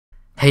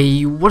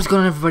Hey, what's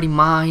going on everybody?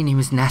 My name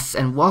is Nass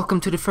and welcome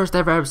to the first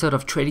ever episode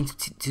of Trading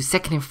to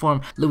Second Inform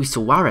Luis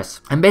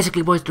Suarez. And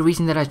basically boys, the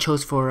reason that I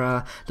chose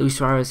for Luis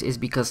Suarez is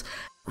because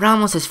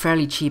Ramos is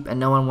fairly cheap and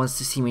no one wants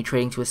to see me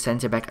trading to a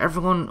center back.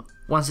 Everyone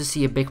wants to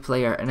see a big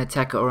player, an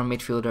attacker or a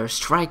midfielder, a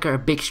striker, a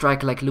big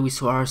striker like Luis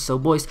Suarez. So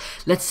boys,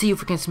 let's see if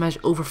we can smash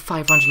over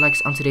 500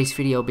 likes on today's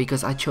video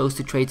because I chose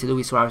to trade to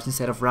Luis Suarez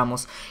instead of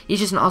Ramos. He's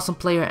just an awesome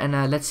player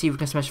and let's see if we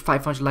can smash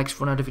 500 likes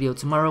for another video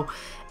tomorrow.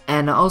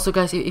 And also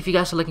guys, if you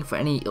guys are looking for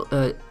any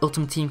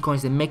Ultimate Team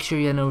coins, then make sure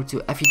you head over to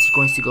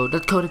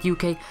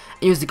futcoins2go.co.uk and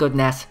use the code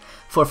NAS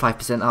for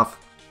 5% off.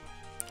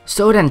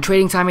 So then,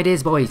 trading time it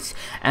is boys,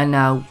 and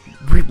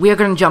we are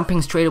gonna jump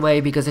in straight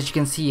away because as you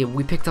can see,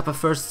 we picked up a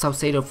first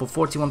Saucedo for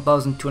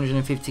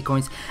 41,250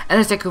 coins and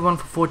a second one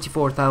for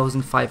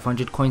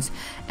 44,500 coins,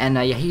 and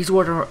yeah, he's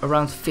worth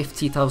around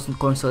 50,000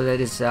 coins, so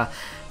that is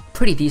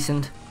pretty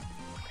decent.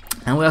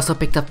 And we also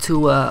picked up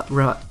two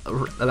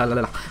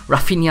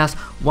Rafinhas,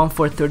 one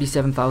for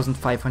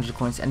 37,500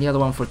 coins and the other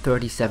one for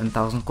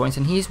 37,000 coins,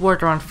 and he's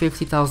worth around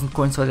 50,000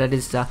 coins, so that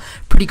is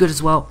pretty good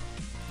as well,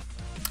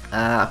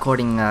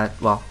 according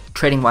well,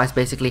 trading wise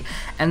basically.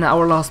 And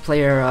our last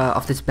player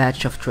of this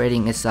batch of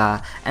trading is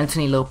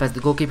Anthony Lopez, the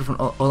goalkeeper from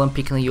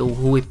Olympique Lyon,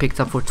 who we picked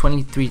up for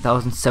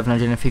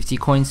 23,750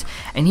 coins,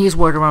 and he is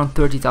worth around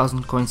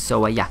 30,000 coins.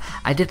 So yeah,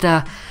 I did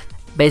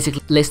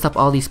basically list up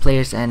all these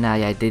players, and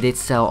yeah, they did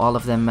sell all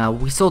of them.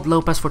 We sold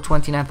Lopez for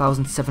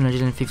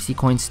 29,750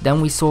 coins,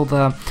 then we sold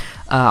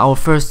our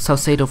first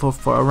Saucedo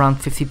for around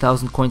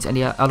 50,000 coins and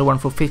the other one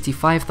for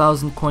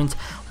 55,000 coins.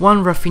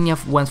 One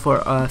Rafinha went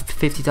for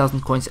 50,000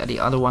 coins and the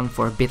other one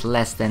for a bit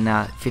less than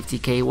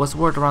 50k. It was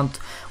worth around,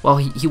 well,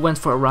 he went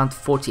for around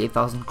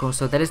 48,000 coins,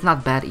 so that is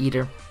not bad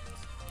either.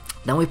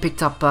 Then we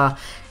picked up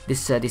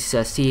this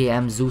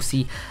CAM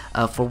Zusi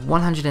for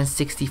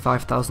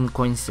 165,000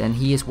 coins, and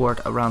he is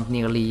worth around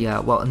nearly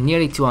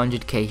nearly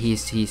 200k.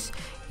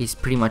 He's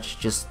pretty much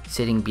just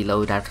sitting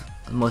below that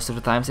most of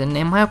the times, and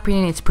in my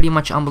opinion it's pretty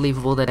much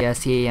unbelievable that a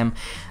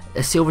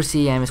silver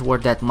CAM is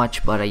worth that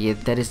much, but yeah,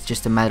 that is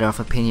just a matter of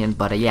opinion.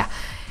 But yeah,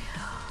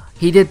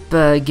 he did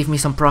give me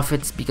some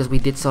profits because we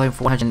did sell him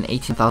for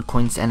 118,000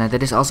 coins, and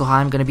that is also how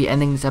I'm gonna be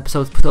ending this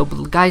episode. So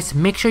guys,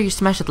 make sure you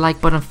smash that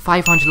like button.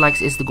 500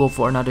 likes is the goal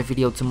for another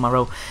video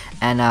tomorrow,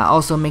 and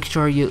also make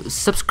sure you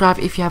subscribe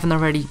if you haven't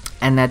already.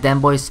 And then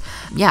boys,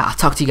 yeah, I'll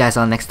talk to you guys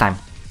all next time.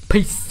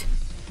 Peace.